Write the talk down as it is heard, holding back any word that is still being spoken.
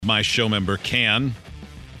My show member can.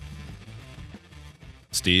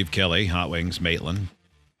 Steve, Kelly, Hot Wings, Maitland.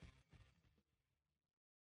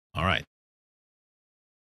 All right.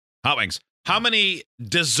 Hot Wings. How many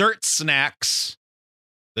dessert snacks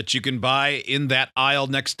that you can buy in that aisle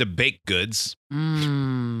next to baked goods?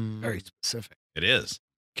 Very specific. It is.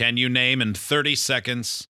 Can you name in 30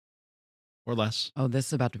 seconds or less? Oh, this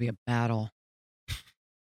is about to be a battle.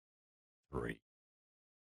 3.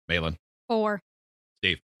 Maitland. 4.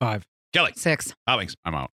 5. Kelly. 6. Hot Wings.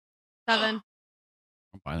 I'm out. 7.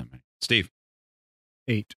 Don't buy that many. Steve.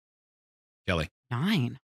 8. Kelly.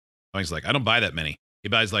 9. Hot Wings like, I don't buy that many. He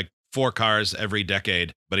buys like 4 cars every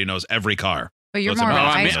decade, but he knows every car. But you're What's more of it an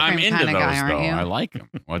about? ice I'm cream into kind of those, guy, though. aren't you? I like them.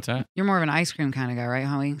 What's that? You're more of an ice cream kind of guy, right,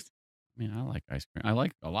 Hollings? I mean, I like ice cream. I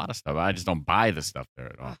like a lot of stuff. I just don't buy the stuff there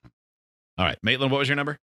at all. All right. Maitland, what was your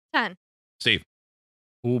number? 10. Steve.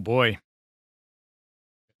 Oh, boy.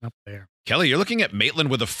 Up there. Kelly, you're looking at Maitland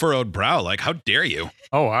with a furrowed brow. Like, how dare you?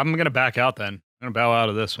 Oh, I'm going to back out then. I'm going to bow out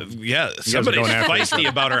of this one. Yeah, guys are somebody's going after each feisty other.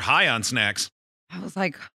 about her high on snacks. I was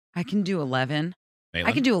like, I can do 11. Maitland?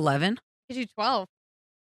 I can do 11. I do 12.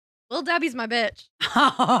 Little Debbie's my bitch.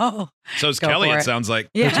 Oh, So is Go Kelly, for it it. sounds like.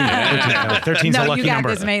 yeah. 13's no, a lucky you got number.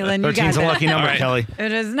 this, Maitland. You 13's got a lucky this. number, All right. Kelly.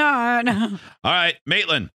 It is not. All right,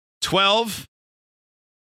 Maitland, 12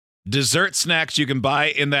 dessert snacks you can buy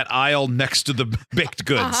in that aisle next to the baked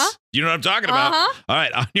goods. Uh-huh. You know what I'm talking about? Uh-huh. All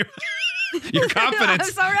right, on your confidence.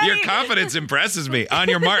 I'm so ready. Your confidence impresses me. On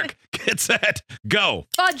your mark, get set, go.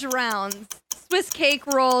 Fudge rounds. Swiss cake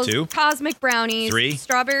rolls. 2. Cosmic brownies. 3.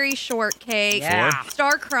 Strawberry shortcake. Yeah.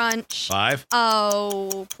 Star crunch. 5.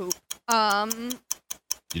 Oh, poop.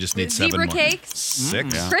 You just need 7 Zebra more. cakes.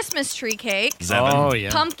 6. Yeah. Christmas tree cake. 7. Oh,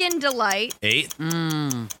 yeah. Pumpkin delight. 8.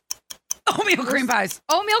 Oatmeal cream pies.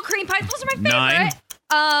 Oatmeal cream pies. Those are my 9.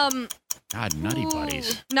 favorite. God, Nutty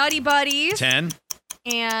Buddies. Nutty Buddies. 10.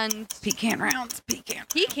 And Pecan rounds. Pecan.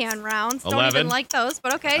 pecan rounds. Don't 11. even like those,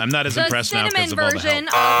 but okay. I'm not as the impressed now 'cause cinnamon of all the version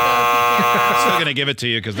help. of the pecan I'm rounds. still going to give it to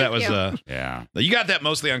you because that was, Thank Yeah. you got that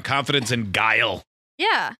mostly on confidence and guile.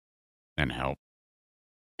 Yeah. And help.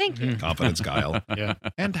 Thank you. Confidence, guile, Yeah.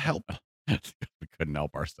 and help. We couldn't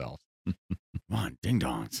help ourselves. Come on, ding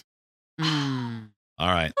dongs. All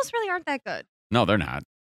right. Those really aren't that good. No, they're not.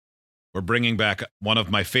 We're bringing back one of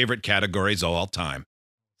my favorite categories of all time.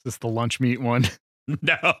 Is this the lunch meat one?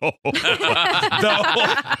 No. No.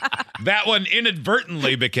 That one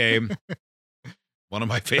inadvertently became one of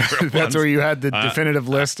my favorite ones. That's where you had the Uh, definitive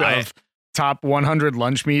list I- of top 100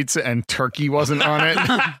 lunch meats and turkey wasn't on it.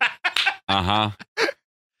 Uh-huh.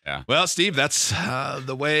 Well, Steve, that's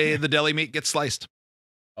the way the deli meat gets sliced.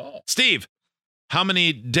 Oh. Steve, how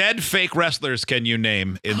many dead fake wrestlers can you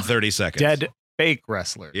name in 30 seconds? Dead fake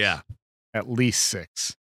wrestlers. Yeah. At least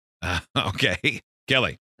 6. Okay.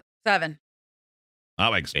 Kelly. 7.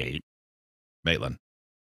 Alex. 8. Maitland.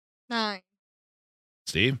 9.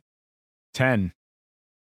 Steve. 10.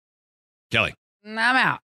 Kelly. I'm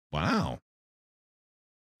out. Wow.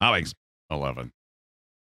 Alex. 11.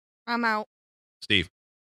 I'm out. Steve.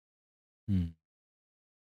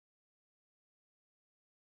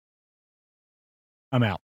 I'm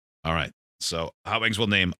out. All right. So Hot Wings will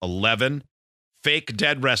name 11 fake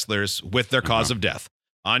dead wrestlers with their cause of death.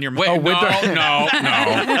 On your Wait, Oh, no, with the- no.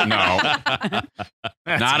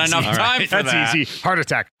 That's Not easy. enough All time right. for That's that. easy. Heart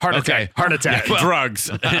attack. Heart Okay. attack. Heart attack. Well- drugs.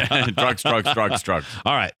 drugs.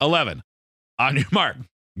 All right. 11. On your mark.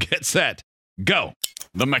 Get set. Go.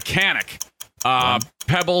 The mechanic.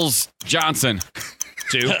 Pebbles Johnson.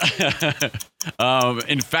 2.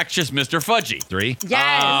 Infectious Mr. Fudgy. 3.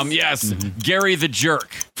 Yes. Yes. Gary the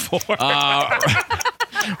Jerk. 4.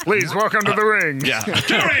 Please welcome to the ring. Yeah.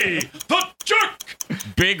 Gary the Jerk.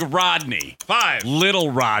 Big Rodney. 5.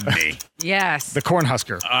 Little Rodney. Yes. The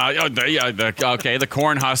Cornhusker. The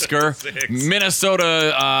Cornhusker. 6.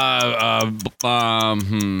 Minnesota.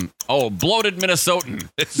 Bloated Minnesotan.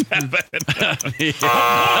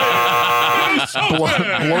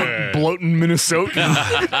 7. Bloating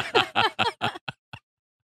Minnesota.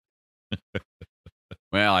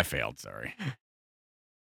 Well, I failed. Sorry.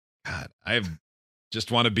 God, I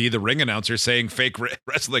just want to be the ring announcer saying fake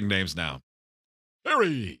wrestling names now.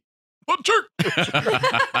 Gary the Jerk.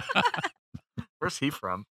 Where's he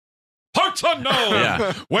from? Parts unknown.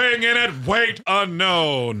 Yeah. Weighing in at weight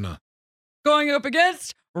unknown. Going up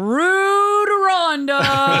against Rude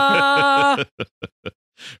Ronda.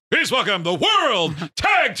 Please welcome the World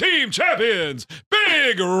Tag Team Champions,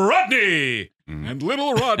 Big Rodney and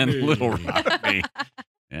Little Rodney. And Little Rodney.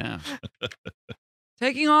 Yeah.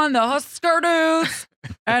 Taking on the Husker Dudes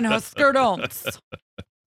and Husker Don'ts.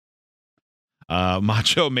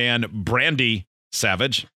 Macho Man Brandy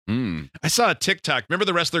Savage. Mm, I saw a TikTok. Remember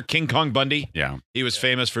the wrestler King Kong Bundy? yeah. He was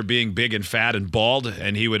famous for being big and fat and bald,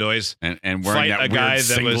 and he would always And wearing fight that a guy weird that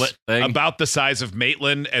singlet was thing. about the size of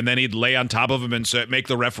Maitland, and then he'd lay on top of him and make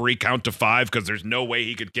the referee count to 5 because there's no way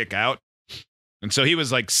he could kick out. And so he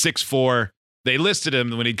was like 6'4". They listed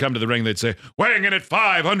him when he'd come to the ring. They'd say, weighing in at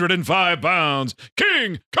 505 pounds,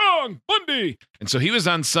 King Kong Bundy. And so he was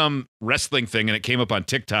on some wrestling thing, and it came up on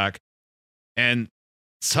TikTok. And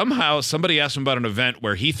somehow somebody asked him about an event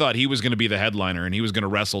where he thought he was going to be the headliner and he was going to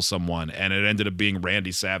wrestle someone, and it ended up being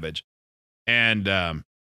Randy Savage. And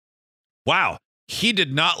wow, he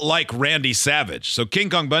did not like Randy Savage. So King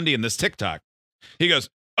Kong Bundy in this TikTok, he goes,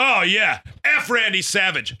 oh yeah, F Randy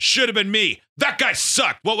Savage, should have been me. That guy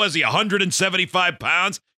sucked. What was he, 175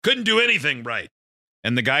 pounds? Couldn't do anything right.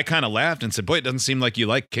 And the guy kind of laughed and said, boy, it doesn't seem like you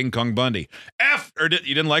like King Kong Bundy. You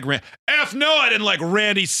didn't like Randy? No, I didn't like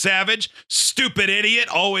Randy Savage. Stupid idiot.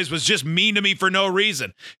 Always was just mean to me for no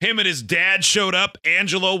reason. Him and his dad showed up,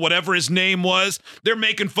 Angelo, whatever his name was. They're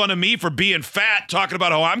making fun of me for being fat, talking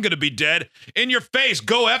about how I'm going to be dead. In your face,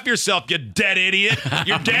 go F yourself, you dead idiot.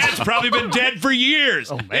 Your dad's probably been dead for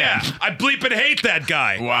years. Oh, man. Yeah, I bleep and hate that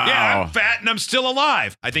guy. Wow. Yeah, I'm fat and I'm still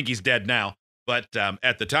alive. I think he's dead now. But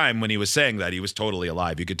at the time when he was saying that, he was totally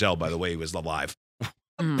alive. You could tell by the way he was alive.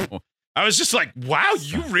 Mm. I was just like, wow,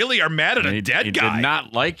 you really are mad at a dead he guy. did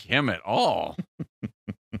not like him at all.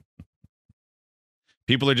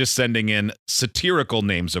 People are just sending in satirical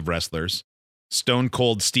names of wrestlers. Stone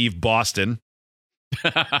Cold Steve Boston.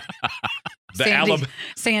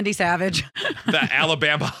 Sandy Savage. The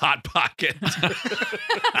Alabama Hot Pocket.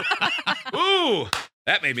 Ooh,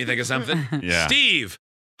 that made me think of something. Yeah. Steve,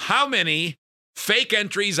 how many fake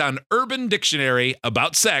entries on Urban Dictionary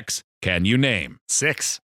about sex can you name?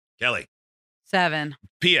 6. Kelly. 7.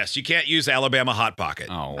 P.S. You can't use Alabama Hot Pocket.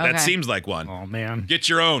 Oh, Okay. That seems like one. Oh, man. Get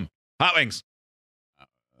your own. Hot Wings.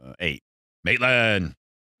 8. Maitland.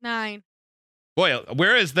 9. Boy,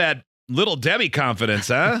 where is that little Debbie confidence,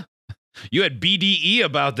 huh? You had BDE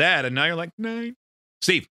about that, and now you're like 9.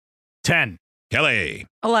 Steve. 10. Kelly.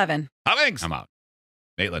 11. Hot Wings. I'm out.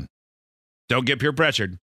 Maitland. Don't get peer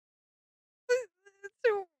pressured.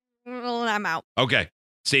 Well, I'm out. Okay.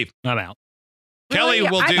 Steve. Not out. Kelly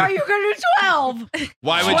Really? will I do. thought you were going to do 12.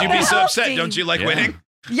 Why would you be so What upset? else, Don't you like Yeah. winning?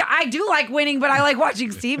 Yeah, I do like winning, but I like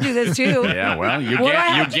watching Steve do this too. Yeah, well, you What do I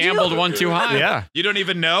have to do? gambled one too high. Yeah. You don't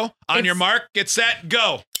even know? On It's- your mark, get set,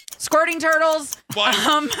 go. Squirting turtles.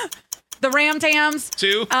 1, The Ram Tams.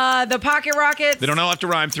 2. The Pocket Rockets. They don't all have to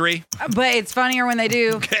rhyme. 3. But it's funnier when they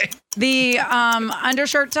do. Okay. The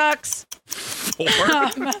undershirt tucks. 4.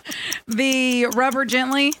 The Rubber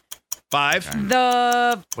Gently. 5.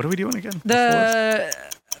 The What are we doing again?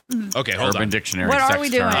 Okay, hold Urban on. Dictionary. What are sex we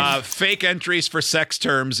doing? terms. Fake entries for sex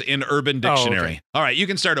terms in Urban Oh, okay. Dictionary. All right, you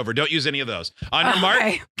can start over. Don't use any of those. On your mark,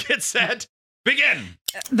 Okay. get set, begin.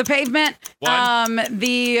 The pavement. 1.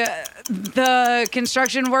 The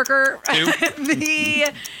construction worker. 2.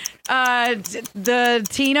 The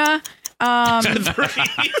Tina. 3.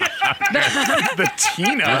 The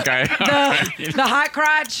Tina. Okay. The hot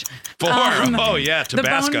crotch. 4. Oh yeah, The bone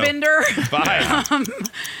Tabasco. bender. 5.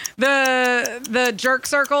 The jerk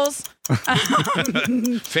circles.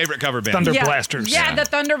 Favorite cover band. Thunder Yeah. Blasters. Yeah, the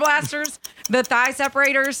Thunder Blasters. The thigh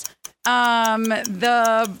separators.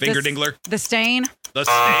 The Finger dingler. The stain. The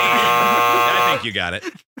stain. I think you got it.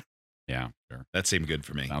 Yeah, sure. That seemed good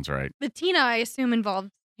for me. Sounds right. The Tina, I assume,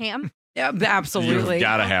 involved ham. Yeah, absolutely. You've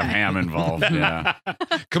got to have ham involved. Yeah,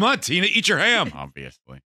 Come on, Tina, eat your ham.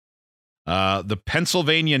 obviously. The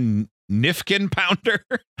Pennsylvania Nifkin Pounder.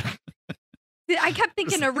 I kept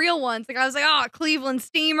thinking of real ones. Like I was like, oh, Cleveland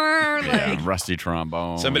Steamer. Like, Yeah, rusty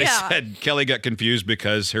trombone. Somebody Yeah. said Kelly got confused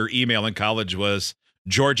because her email in college was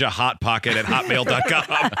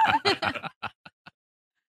georgiahotpocket@hotmail.com.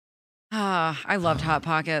 I loved Hot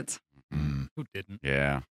Pockets. Who didn't?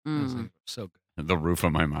 Yeah, Mm. So good. the roof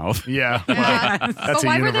of my mouth. Yeah. Yeah. That's but a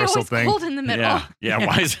why were they universal always thing. cold in the middle? Yeah, yeah.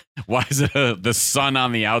 Why is the sun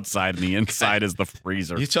on the outside and the inside is the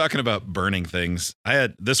freezer? You talking about burning things? I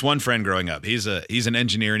had this one friend growing up. He's an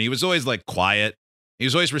engineer, and he was always like quiet. He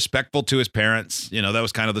was always respectful to his parents. You know, that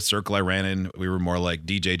was kind of the circle I ran in. We were more like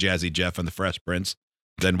DJ Jazzy Jeff and the Fresh Prince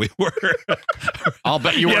than we were. I'll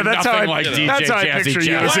bet you Yeah, were that's how nothing I- like DJ that's how I Jazzy picture you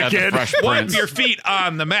Jeff as a at the kid. Fresh Wipe Prince. your feet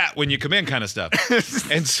on the mat when you come in, kind of stuff.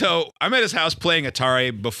 And so I'm at his house playing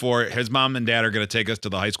Atari before his mom and dad are going to take us to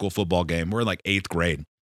the high school football game. We're in like 8th grade.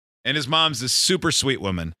 And his mom's this super sweet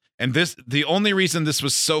woman. And the only reason this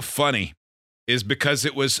was so funny is because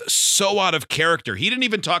it was so out of character. He didn't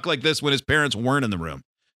even talk like this when his parents weren't in the room.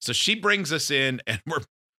 So she brings us in and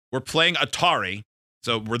we're playing Atari.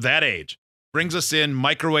 So we're that age. Brings us in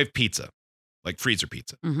microwave pizza. like freezer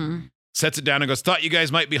pizza. Mm-hmm. Sets it down and goes, thought you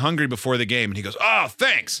guys might be hungry before the game. And he goes, oh,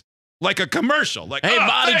 thanks. Like a commercial. Like, Hey, oh,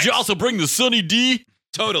 Ma, did thanks. you also bring the Sunny D?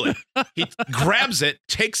 Totally. He grabs it,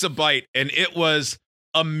 takes a bite, and it was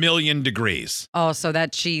 1,000,000 degrees. Oh, so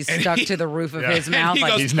that cheese And stuck he- to the roof of Yeah. his And mouth. he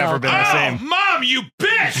like goes, He's never been the Oh, same. Mom, you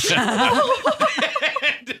bitch!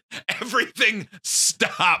 And everything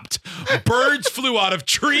stopped. Birds flew out of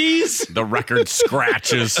trees. The record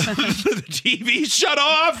scratches. The TV shut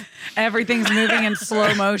off. Everything's moving in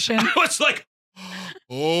slow motion. I was like,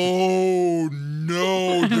 oh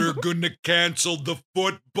no, they're gonna cancel the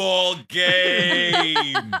football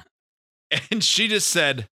game. And she just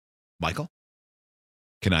said, Michael,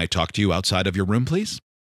 can I talk to you outside of your room, please?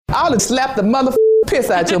 I would have slapped the piss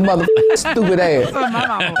out your stupid ass.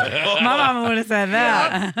 my mama would have said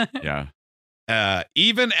that. Yeah.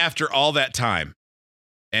 Even after all that time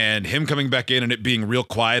and him coming back in and it being real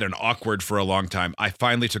quiet and awkward for a long time, I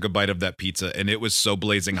finally took a bite of that pizza and it was so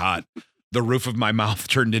blazing hot. The roof of my mouth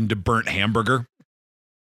turned into burnt hamburger.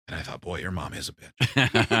 And I thought, boy, your mom is a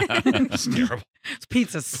bitch. It's terrible.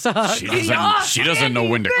 Pizza sucks. She doesn't know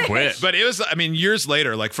when to quit. But it was, I mean, years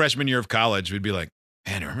later, like freshman year of college, we'd be like,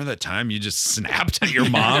 man, remember that time you just snapped at your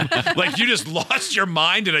mom? Like you just lost your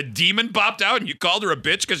mind and a demon popped out and you called her a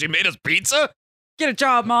bitch because you made us pizza? Get a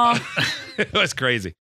job, Mom. It was crazy.